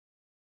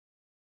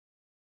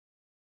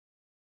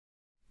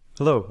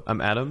Hello, I'm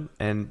Adam,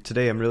 and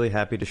today I'm really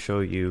happy to show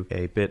you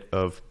a bit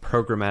of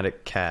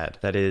programmatic CAD,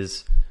 that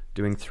is,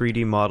 doing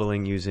 3D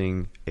modeling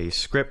using a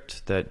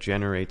script that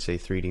generates a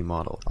 3D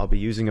model. I'll be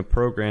using a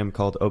program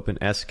called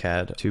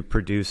SCAD to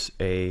produce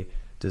a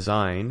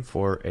design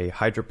for a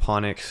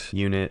hydroponics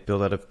unit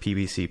built out of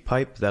PVC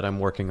pipe that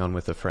I'm working on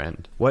with a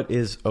friend. What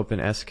is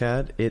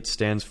SCAD? It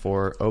stands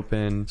for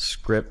Open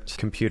Script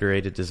Computer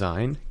Aided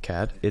Design,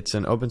 CAD. It's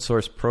an open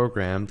source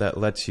program that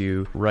lets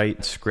you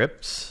write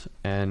scripts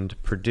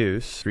and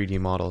produce 3D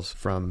models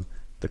from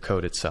the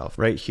code itself.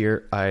 Right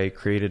here, I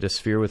created a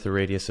sphere with a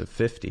radius of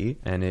 50,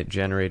 and it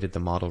generated the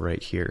model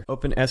right here.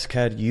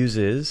 SCAD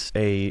uses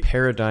a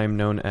paradigm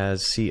known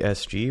as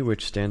CSG,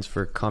 which stands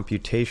for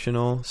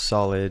Computational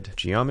Solid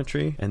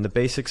Geometry, and the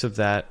basics of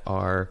that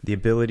are the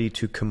ability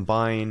to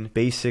combine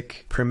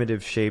basic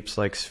primitive shapes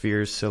like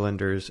spheres,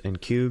 cylinders, and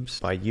cubes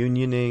by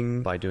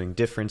unioning, by doing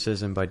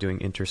differences, and by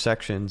doing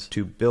intersections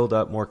to build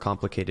up more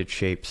complicated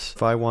shapes.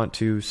 If I want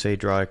to, say,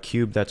 draw a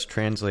cube that's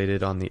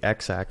translated on the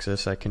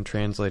x-axis, I can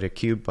translate a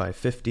cube by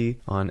 50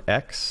 on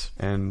X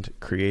and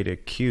create a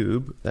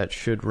cube that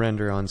should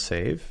render on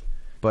save.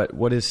 But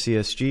what is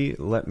CSG?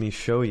 Let me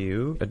show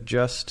you.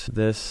 Adjust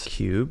this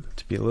cube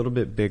to be a little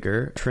bit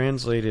bigger,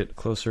 translate it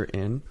closer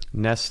in,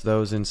 nest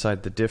those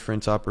inside the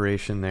difference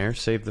operation there,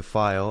 save the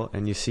file,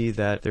 and you see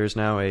that there's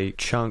now a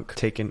chunk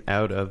taken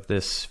out of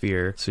this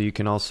sphere. So you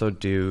can also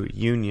do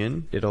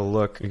union. It'll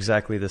look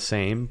exactly the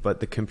same,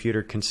 but the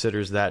computer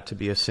considers that to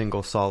be a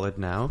single solid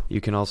now. You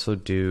can also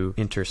do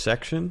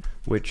intersection,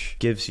 which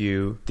gives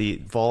you the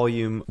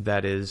volume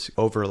that is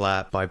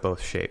overlapped by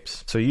both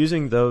shapes. So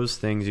using those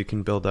things, you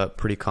can build up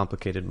pretty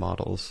complicated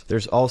models.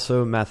 There's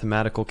also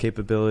mathematical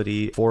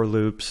capability, for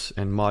loops,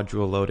 and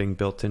module loading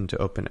built into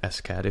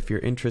SCAD. If you're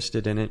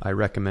interested in it, I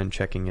recommend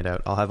checking it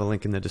out. I'll have a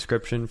link in the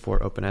description for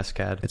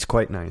SCAD. It's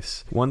quite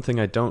nice. One thing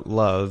I don't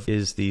love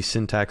is the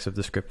syntax of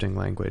the scripting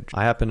language.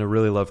 I happen to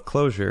really love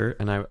Clojure,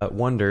 and I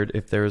wondered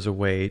if there is a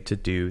way to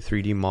do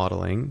 3D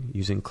modeling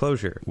using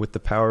Clojure. With the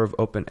power of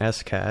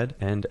SCAD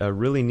and a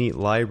really neat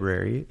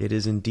library, it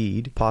is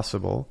indeed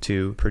possible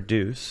to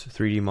produce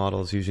 3D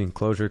models using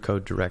Clojure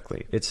code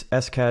directly. It's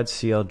SCAD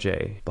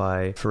CLJ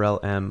by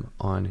Pharrell M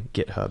on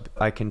GitHub.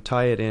 I can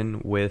tie it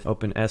in with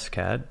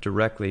SCAD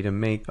directly to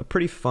make a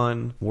pretty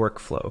fun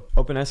workflow.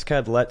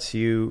 SCAD lets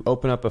you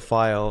open up a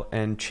file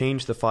and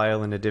change the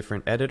file in a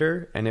different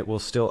editor, and it will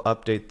still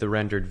update the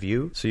rendered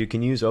view. So you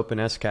can use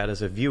SCAD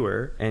as a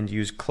viewer and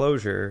use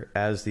Clojure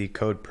as the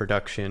code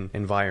production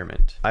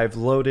environment. I've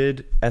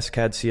loaded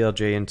SCAD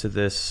CLJ into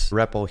this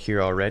REPL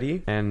here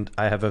already, and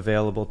I have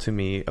available to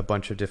me a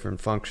bunch of different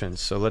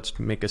functions. So let's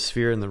make a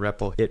sphere in the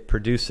REPL. It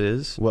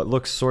produces what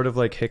looks sort of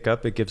like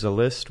Hiccup. It gives a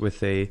list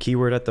with a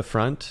keyword at the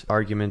front,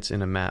 arguments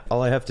in a map.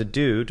 All I have to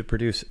do to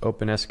produce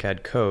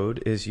SCAD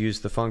code is use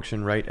the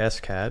function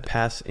write_scad,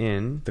 pass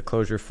in the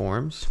Clojure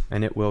forms,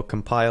 and it will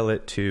compile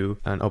it to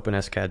an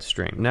SCAD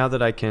string. Now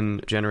that I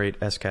can generate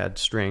SCAD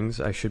strings,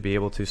 I should be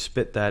able to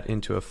spit that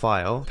into a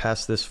file,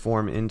 pass this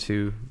form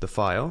into the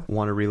file.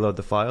 Want to reload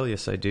the file?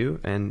 Yes, I do.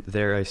 And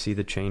there I see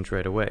the change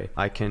right away.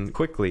 I can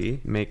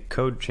quickly make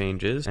code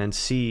changes and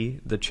see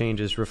the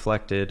changes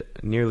reflected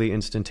nearly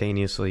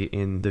instantaneously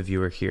in the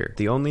viewer here.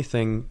 The only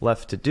thing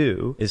left to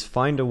do is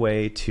find a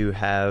way to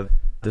have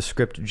the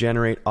script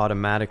generate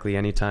automatically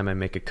anytime I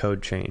make a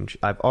code change.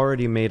 I've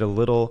already made a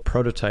little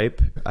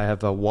prototype. I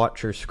have a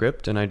watcher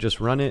script, and I just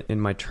run it in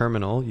my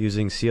terminal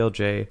using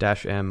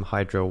CLJ-M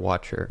Hydro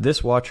Watcher.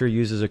 This watcher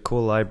uses a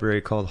cool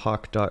library called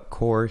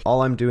hawk.core.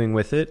 All I'm doing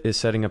with it is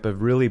setting up a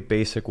really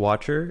basic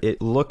watcher.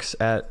 It looks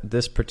at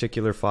this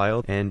particular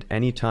file, and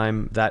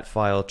anytime that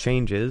file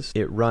changes,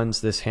 it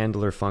runs this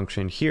handler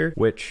function here,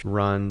 which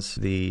runs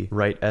the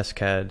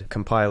write_scad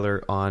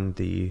compiler on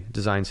the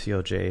design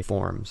CLJ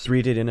forms.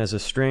 Read it in as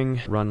a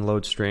string, run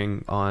load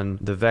string on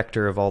the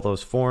vector of all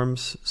those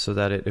forms so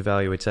that it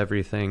evaluates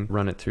everything,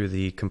 run it through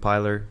the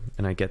compiler,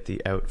 and I get the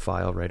out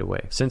file right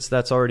away. Since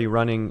that's already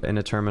running in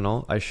a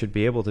terminal, I should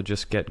be able to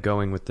just get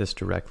going with this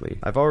directly.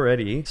 I've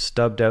already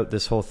stubbed out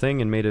this whole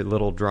thing and made a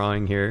little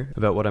drawing here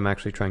about what I'm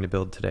actually trying to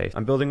build today.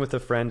 I'm building with a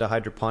friend a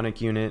hydroponic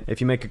unit.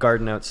 If you make a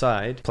garden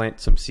outside, plant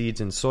some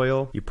seeds in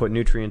soil, you put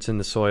nutrients in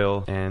the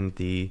soil, and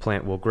the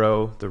plant will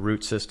grow, the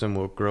root system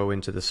will grow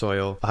into the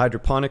soil. A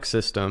hydroponic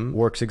system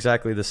works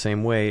exactly the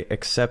same way,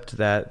 except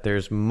that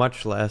there's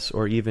much less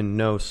or even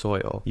no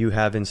soil. You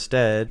have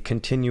instead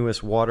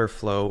continuous water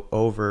flow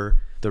over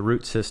the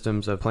root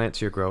systems of plants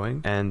you're growing,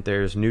 and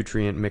there's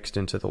nutrient mixed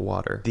into the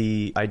water.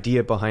 The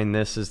idea behind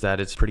this is that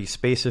it's pretty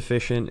space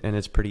efficient and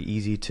it's pretty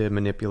easy to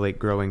manipulate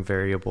growing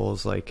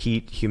variables like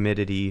heat,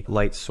 humidity,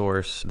 light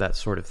source, that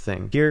sort of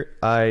thing. Here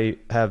I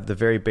have the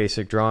very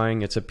basic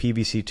drawing. It's a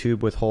PVC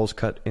tube with holes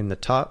cut in the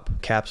top,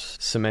 caps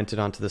cemented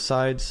onto the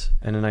sides,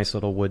 and a nice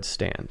little wood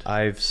stand.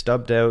 I've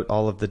stubbed out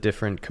all of the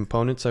different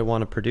components I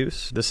want to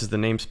produce. This is the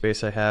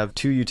namespace I have.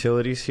 Two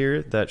utilities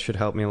here that should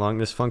help me along.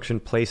 This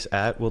function place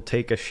at will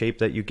take a shape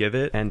that that you give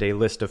it and a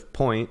list of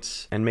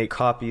points, and make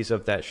copies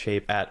of that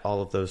shape at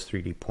all of those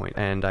 3D points.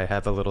 And I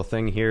have a little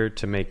thing here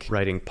to make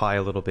writing pi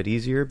a little bit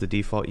easier. The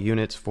default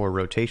units for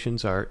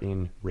rotations are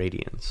in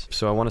radians.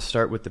 So I want to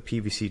start with the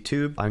PVC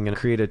tube. I'm going to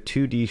create a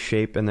 2D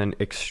shape and then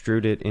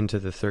extrude it into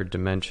the third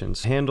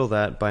dimensions. Handle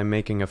that by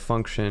making a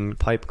function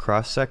pipe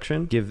cross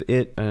section, give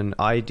it an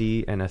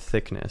ID and a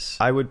thickness.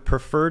 I would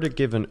prefer to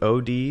give an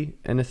OD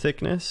and a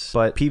thickness,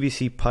 but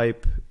PVC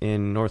pipe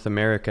in North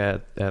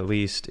America at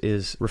least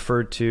is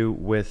referred to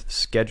with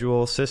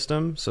schedule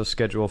system. So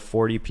schedule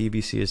 40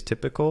 PVC is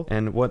typical,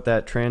 and what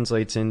that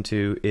translates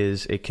into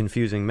is a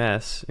confusing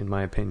mess, in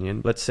my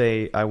opinion. Let's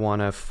say I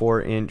want a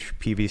 4-inch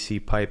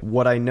PVC pipe.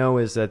 What I know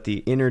is that the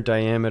inner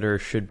diameter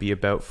should be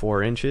about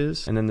 4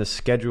 inches, and then the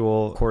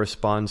schedule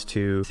corresponds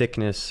to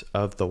thickness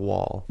of the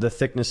wall. The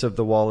thickness of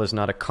the wall is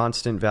not a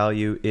constant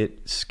value,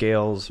 it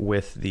scales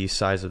with the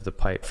size of the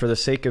pipe. For the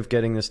sake of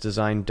getting this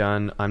design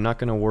done, I'm not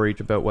going to worry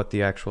about what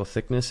the actual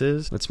thickness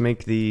is. Let's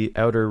make the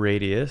outer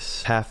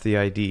radius half the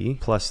ID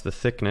plus the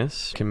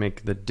thickness. Can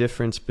make the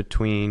difference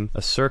between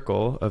a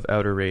circle of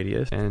outer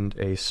radius and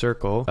a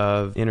circle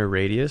of inner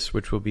radius,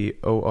 which will be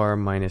OR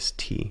minus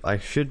T. I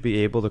should be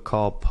able to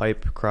call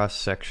pipe cross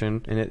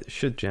section and it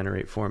should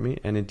generate for me,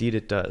 and indeed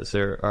it does.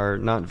 There are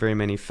not very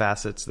many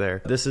facets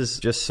there. This is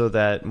just so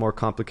that more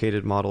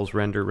complicated models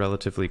render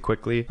relatively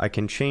quickly. I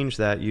can change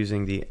that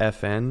using the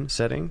FN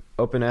setting.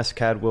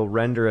 OpenSCAD will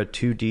render a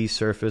 2D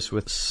surface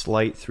with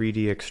slight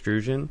 3D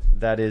extrusion.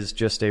 That is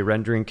just a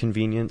rendering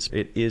convenience.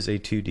 It is a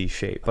 2D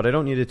shape, but I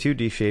don't need a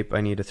 2D shape,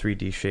 I need a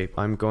 3D shape.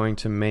 I'm going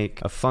to make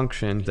a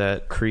function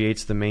that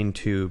creates the main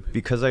tube.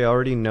 Because I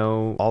already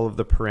know all of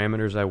the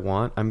parameters I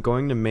want, I'm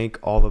going to make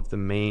all of the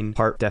main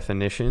part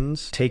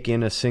definitions take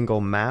in a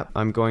single map.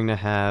 I'm going to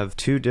have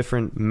two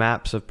different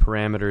maps of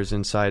parameters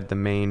inside the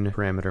main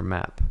parameter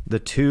map. The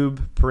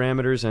tube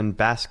parameters and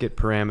basket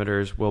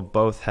parameters will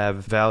both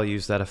have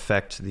values that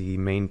affect the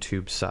main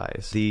tube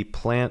size. The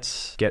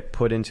plants get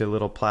put into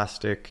little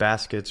plastic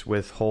baskets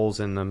with holes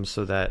in them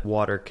so that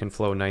water can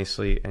flow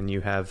nicely and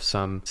you have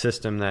some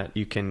system that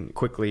you can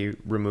quickly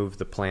remove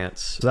the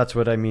plants. So that's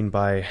what I mean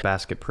by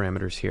basket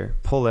parameters here.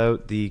 Pull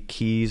out the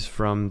keys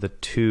from the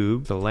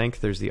tube. The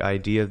length, there's the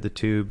ID of the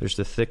tube, there's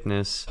the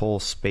thickness, hole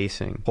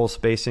spacing. Hole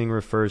spacing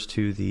refers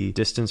to the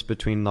distance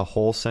between the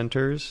hole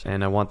centers,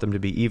 and I want them to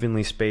be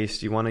evenly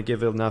spaced. You want to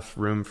give enough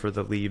room for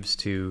the leaves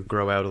to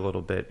grow out a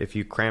little bit. If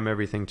you cram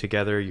everything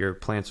together, your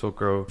plants will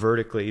grow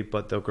vertically,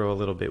 but they'll grow a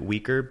little bit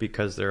weaker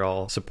because they're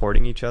all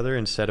supporting each other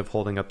instead of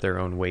holding up their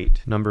own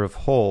weight. Number of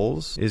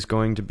holes is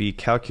going to be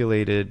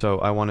calculated, so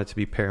I want it to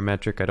be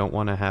parametric. I don't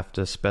want to have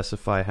to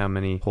specify how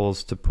many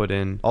holes to put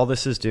in. All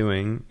this is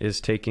doing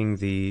is taking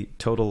the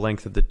total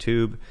length of the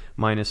tube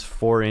minus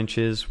 4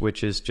 inches,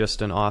 which is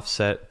just an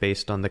offset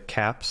based on the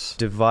caps,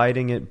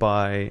 dividing it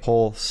by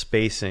hole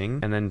spacing,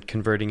 and then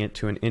converting it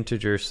to an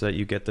integer so that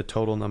you get the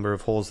total number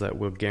of holes that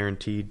will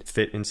guaranteed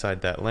fit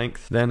inside that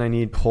length. Then I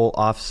need hole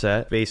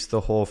offset, base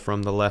the hole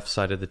from the left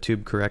side of the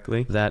tube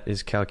correctly. That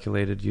is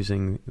calculated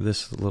using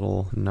this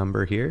little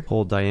number here.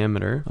 Hole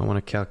diameter, I want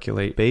to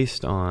calculate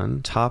based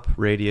on top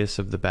radius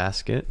of the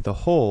basket. The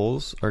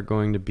holes are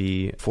going to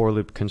be for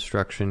loop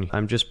construction.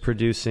 I'm just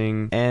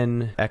producing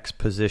n x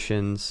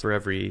positions for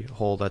every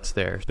hole that's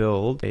there.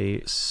 Build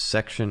a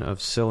section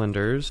of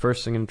cylinders.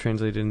 First I'm going to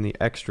translate it in the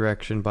x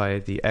direction by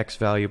the x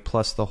value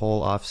plus the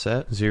hole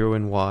offset, 0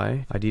 and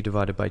y, ID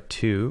divided by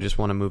 2. Just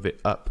want to move it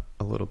up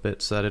a little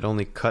bit so that it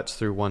only cuts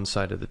through one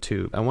side of the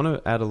tube. I want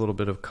to add a little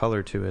bit of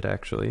color to it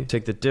actually.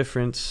 Take the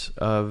difference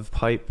of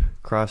pipe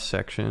cross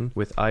section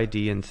with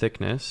ID and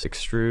thickness,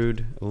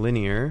 extrude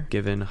linear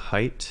given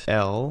height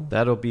L.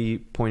 That'll be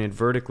pointed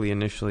vertically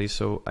initially,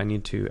 so I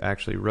need to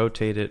actually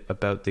rotate it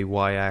about the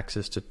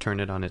y-axis to turn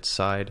it on its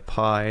side.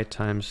 Pi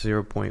times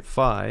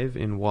 0.5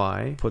 in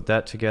y. Put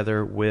that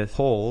together with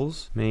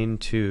holes, main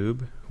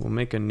tube. We'll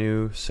make a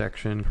new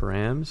section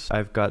params.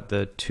 I've got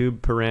the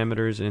tube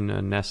parameters in a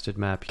nested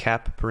map,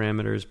 cap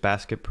parameters,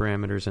 basket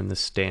parameters, and the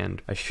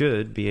stand. I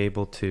should be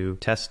able to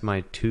test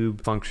my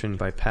tube function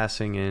by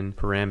passing in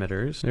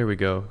parameters. There we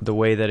go. The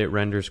way that it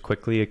renders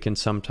quickly, it can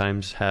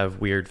sometimes have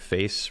weird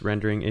face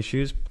rendering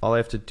issues. All I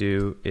have to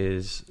do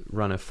is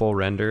run a full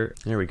render.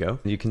 There we go.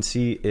 You can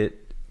see it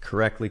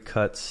correctly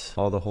cuts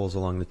all the holes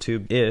along the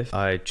tube. If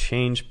I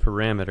change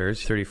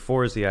parameters,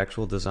 34 is the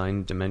actual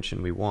design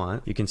dimension we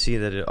want, you can see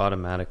that it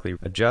automatically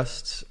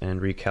adjusts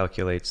and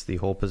recalculates the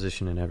hole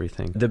position and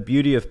everything. The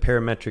beauty of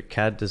parametric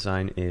CAD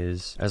design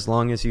is, as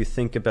long as you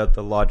think about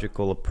the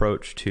logical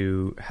approach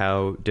to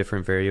how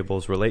different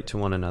variables relate to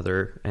one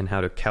another and how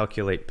to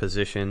calculate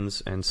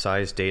positions and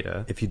size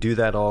data, if you do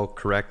that all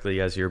correctly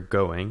as you're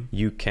going,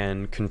 you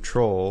can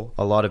control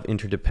a lot of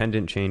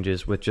interdependent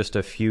changes with just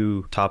a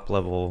few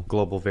top-level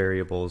global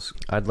variables.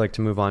 I'd like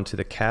to move on to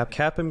the cap.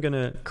 Cap I'm going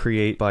to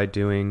create by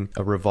doing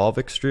a revolve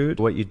extrude.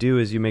 What you do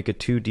is you make a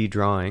 2D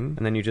drawing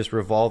and then you just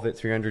revolve it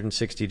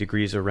 360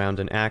 degrees around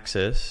an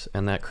axis,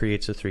 and that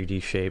creates a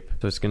 3D shape.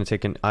 So it's going to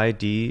take an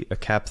ID, a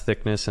cap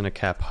thickness, and a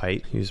cap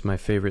height. Use my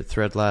favorite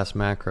thread last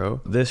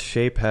macro. This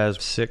shape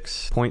has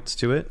 6 points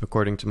to it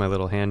according to my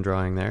little hand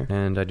drawing there,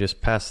 and I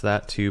just pass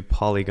that to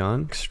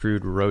polygon,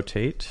 extrude,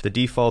 rotate. The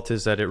default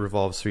is that it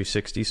revolves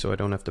 360, so I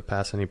don't have to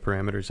pass any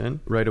parameters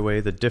in. Right away,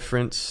 the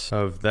difference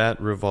of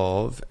that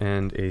revolve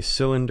and a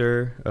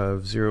cylinder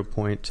of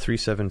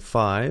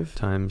 0.375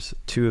 times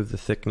 2 of the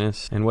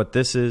thickness. And what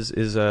this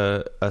is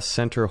a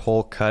center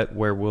hole cut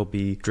where we'll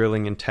be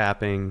drilling and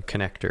tapping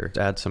connector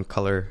to add some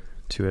color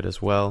to it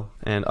as well.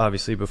 And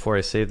obviously before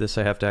I save this,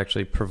 I have to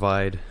actually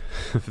provide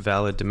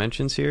valid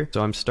dimensions here.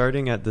 So I'm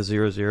starting at the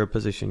 0, 0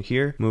 position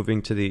here,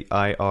 moving to the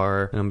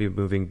IR, and I'll be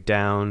moving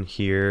down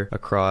here,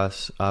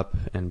 across, up,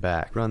 and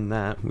back. Run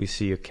that, we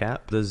see a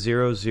cap. The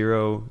 0,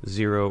 0,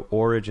 0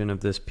 origin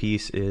of this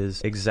piece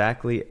is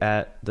exactly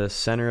at the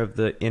center of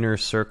the inner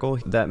circle.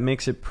 That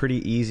makes it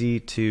pretty easy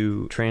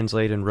to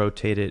translate and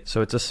rotate it.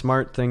 So it's a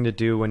smart thing to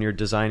do when you're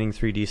designing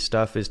 3D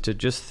stuff, is to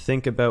just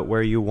think about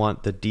where you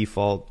want the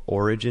default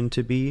origin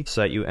to be,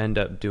 so that you end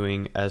up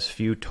doing as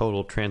few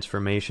total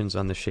transformations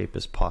on the shape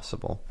as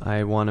possible.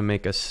 I want to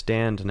make a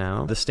stand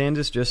now. The stand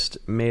is just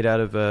made out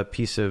of a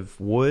piece of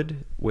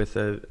wood with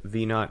a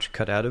V-notch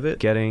cut out of it,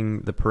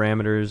 getting the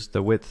parameters,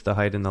 the width, the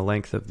height, and the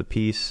length of the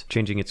piece,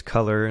 changing its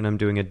color, and I'm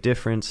doing a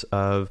difference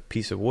of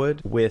piece of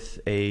wood with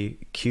a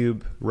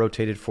cube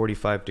rotated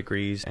 45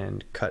 degrees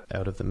and cut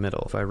out of the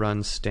middle. If I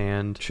run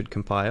stand, it should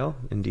compile.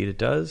 Indeed it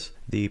does.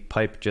 The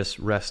pipe just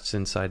rests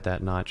inside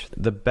that notch.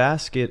 The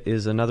basket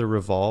is another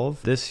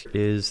revolve. This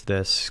is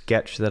the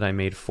sketch that I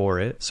made for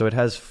it. So it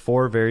has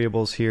 4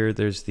 variables here.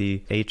 There's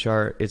the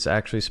HR. It's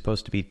actually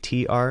supposed to be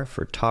TR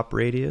for top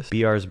radius.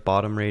 BR is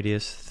bottom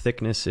radius.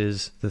 Thickness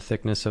is the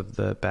thickness of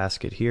the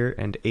basket here.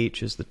 And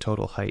H is the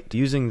total height.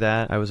 Using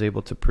that, I was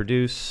able to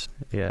produce,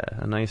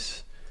 a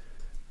nice...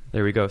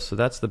 There we go. So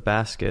that's the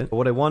basket.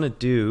 What I want to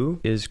do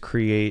is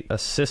create a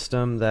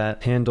system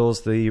that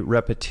handles the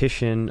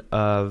repetition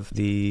of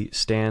the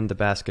stand, the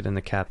basket, and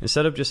the cap.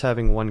 Instead of just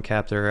having one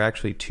cap, there are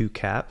actually 2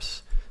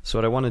 caps. So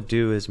what I want to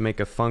do is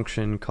make a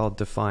function called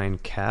define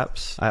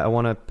caps. I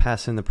want to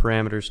pass in the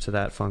parameters to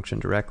that function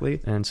directly.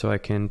 And so I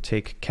can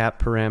take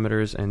cap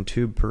parameters and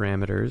tube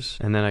parameters,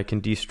 and then I can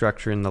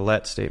destructure in the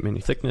let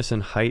statement thickness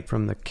and height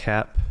from the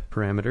cap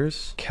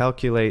parameters.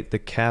 Calculate the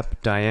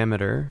cap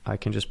diameter. I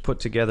can just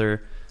put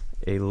together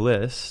a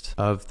list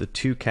of the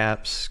 2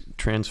 caps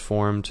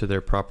transformed to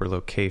their proper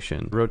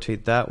location.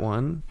 Rotate that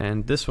one,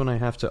 and this one I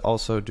have to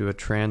also do a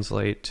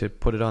translate to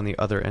put it on the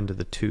other end of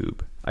the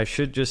tube. I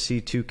should just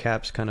see 2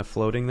 caps kind of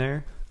floating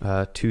there.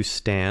 2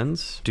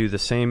 stands. Do the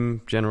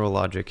same general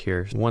logic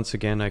here. Once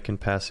again, I can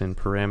pass in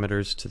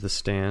parameters to the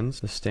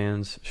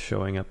stands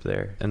showing up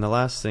there. And the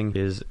last thing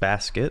is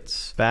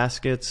baskets.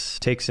 Baskets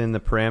takes in the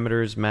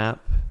parameters map.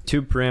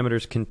 Tube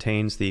parameters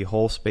contains the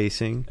hole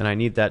spacing, and I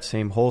need that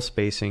same hole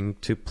spacing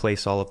to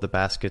place all of the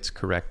baskets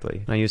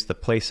correctly. And I use the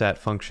place at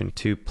function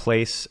to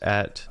place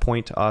at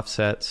point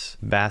offsets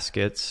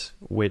baskets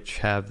which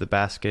have the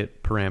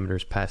basket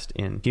parameters passed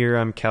in. Here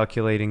I'm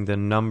calculating the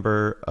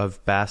number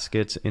of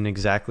baskets in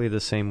exactly the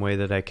same way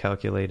that I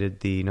calculated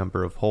the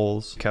number of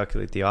holes.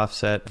 Calculate the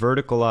offset.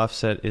 Vertical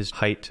offset is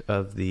height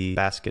of the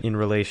basket in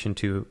relation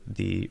to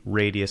the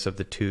radius of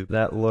the tube.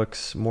 That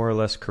looks more or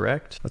less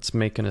correct. Let's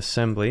make an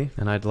assembly,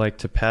 and I'd like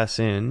to pass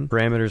in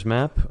parameters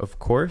map, of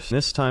course.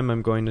 This time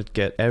I'm going to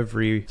get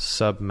every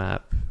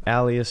submap,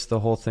 alias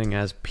the whole thing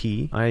as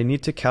P. I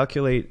need to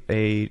calculate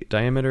a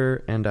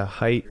diameter and a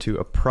height to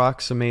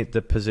approximate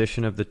the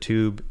position of the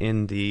tube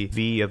in the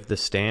V of the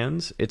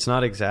stands. It's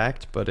not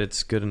exact, but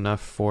it's good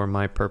enough for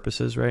my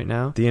purposes right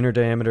now. The inner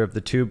diameter of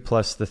the tube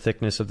plus the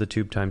thickness of the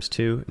tube times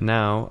 2.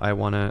 Now I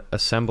want to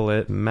assemble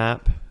it,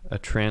 map a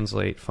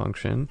translate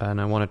function,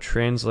 and I want to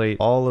translate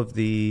all of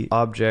the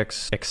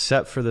objects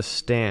except for the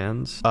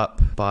stands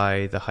up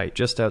by the height.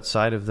 Just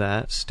outside of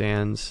that,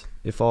 stands,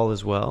 if all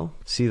is well.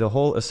 See the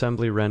whole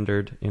assembly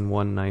rendered in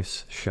one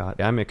nice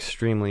shot. I'm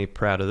extremely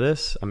proud of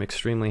this. I'm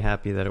extremely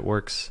happy that it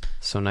works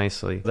so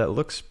nicely. That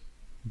looks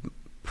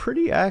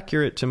pretty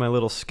accurate to my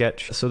little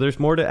sketch. So there's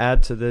more to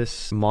add to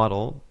this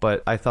model,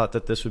 but I thought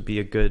that this would be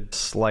a good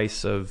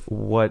slice of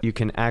what you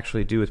can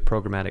actually do with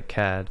programmatic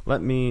CAD.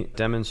 Let me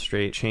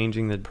demonstrate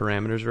changing the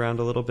parameters around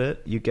a little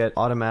bit. You get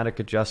automatic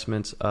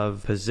adjustments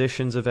of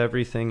positions of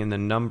everything and the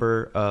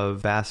number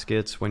of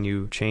baskets when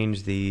you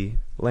change the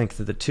length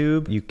of the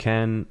tube. You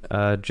can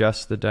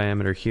adjust the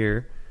diameter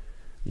here.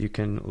 You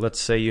can, let's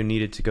say you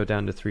needed to go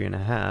down to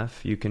 3.5,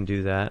 you can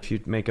do that. If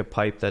you make a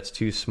pipe that's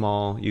too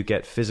small, you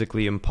get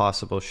physically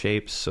impossible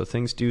shapes, so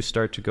things do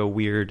start to go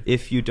weird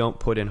if you don't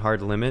put in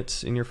hard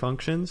limits in your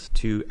functions.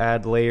 To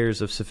add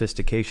layers of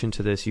sophistication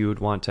to this, you would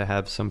want to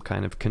have some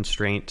kind of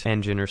constraint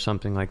engine or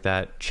something like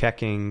that,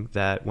 checking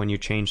that when you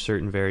change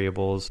certain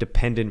variables,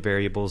 dependent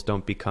variables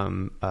don't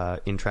become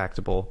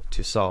intractable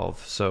to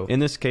solve. So in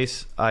this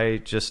case, I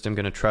just am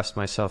going to trust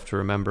myself to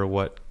remember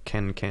what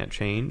can't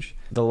change.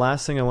 The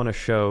last thing I want to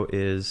show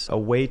is a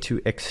way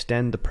to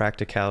extend the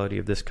practicality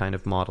of this kind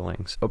of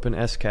modeling. So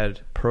OpenSCAD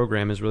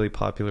program is really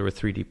popular with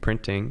 3D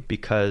printing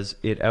because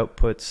it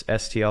outputs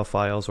STL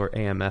files or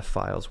AMF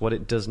files. What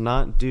it does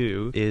not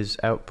do is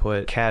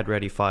output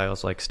CAD-ready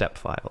files like step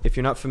file. If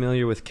you're not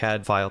familiar with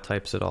CAD file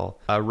types at all,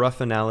 a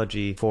rough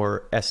analogy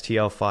for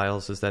STL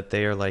files is that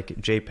they are like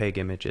JPEG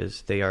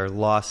images. They are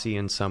lossy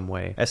in some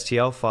way.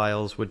 STL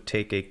files would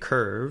take a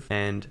curve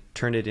and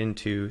turn it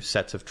into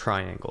sets of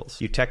triangles.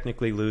 You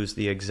technically lose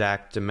the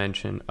exact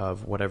dimension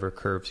of whatever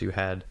curves you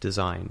had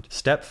designed.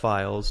 Step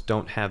files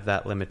don't have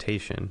that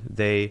limitation.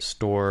 They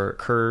store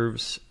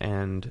curves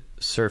and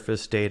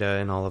surface data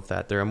and all of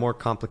that. They're a more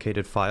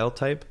complicated file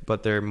type,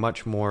 but they're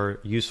much more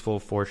useful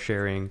for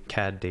sharing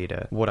CAD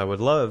data. What I would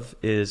love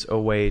is a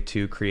way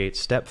to create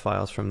step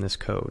files from this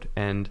code.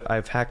 And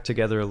I've hacked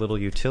together a little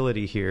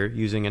utility here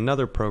using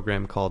another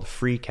program called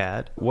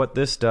FreeCAD. What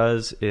this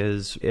does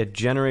is it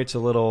generates a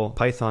little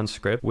Python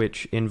script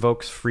which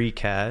invokes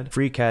FreeCAD.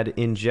 FreeCAD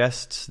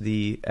ingests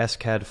the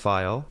SCAD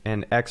file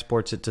and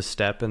exports it to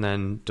step and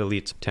then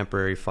deletes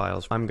temporary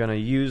files. I'm going to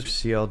use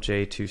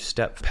CLJ to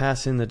step,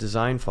 pass in the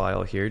design file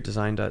here,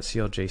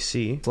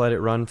 design.cljc. Let it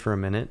run for a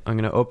minute. I'm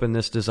going to open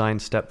this design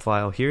step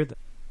file here.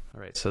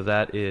 All right, so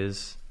that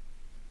is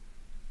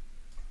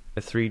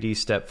a 3D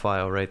step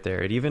file right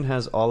there. It even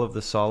has all of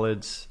the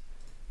solids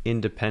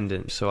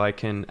independent, so I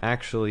can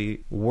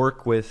actually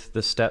work with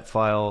the step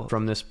file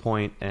from this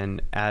point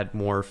and add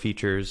more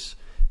features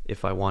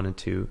if I wanted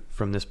to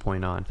from this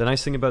point on. The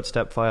nice thing about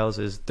step files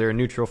is they're a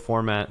neutral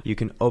format. You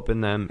can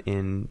open them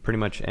in pretty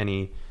much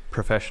any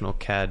professional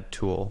CAD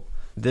tool.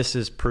 This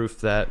is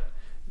proof that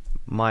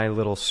my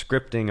little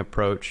scripting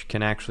approach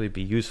can actually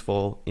be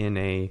useful in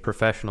a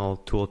professional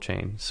tool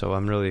chain. So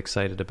I'm really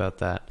excited about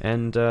that.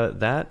 And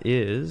that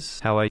is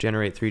how I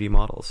generate 3D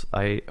models.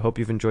 I hope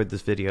you've enjoyed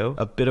this video.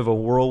 A bit of a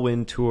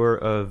whirlwind tour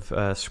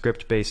of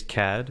script-based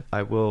CAD.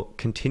 I will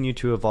continue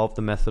to evolve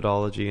the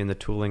methodology and the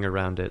tooling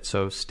around it.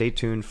 So stay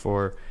tuned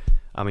for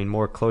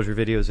more Clojure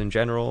videos in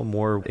general,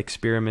 more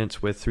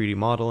experiments with 3D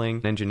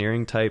modeling,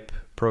 engineering type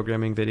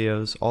programming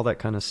videos, all that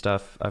kind of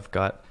stuff I've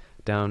got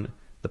down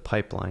the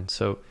pipeline.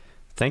 So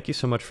thank you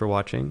so much for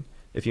watching.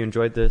 If you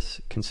enjoyed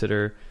this,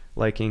 consider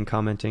liking,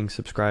 commenting,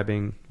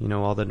 subscribing,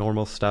 all the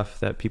normal stuff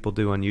that people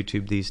do on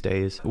YouTube these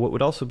days. What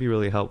would also be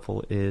really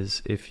helpful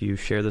is if you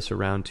share this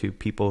around to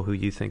people who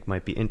you think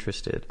might be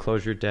interested.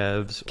 Clojure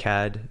devs,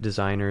 CAD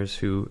designers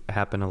who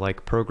happen to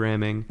like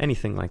programming,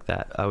 anything like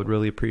that. I would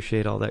really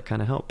appreciate all that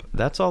kind of help.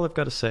 That's all I've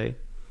got to say.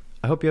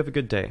 I hope you have a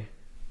good day.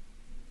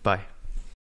 Bye.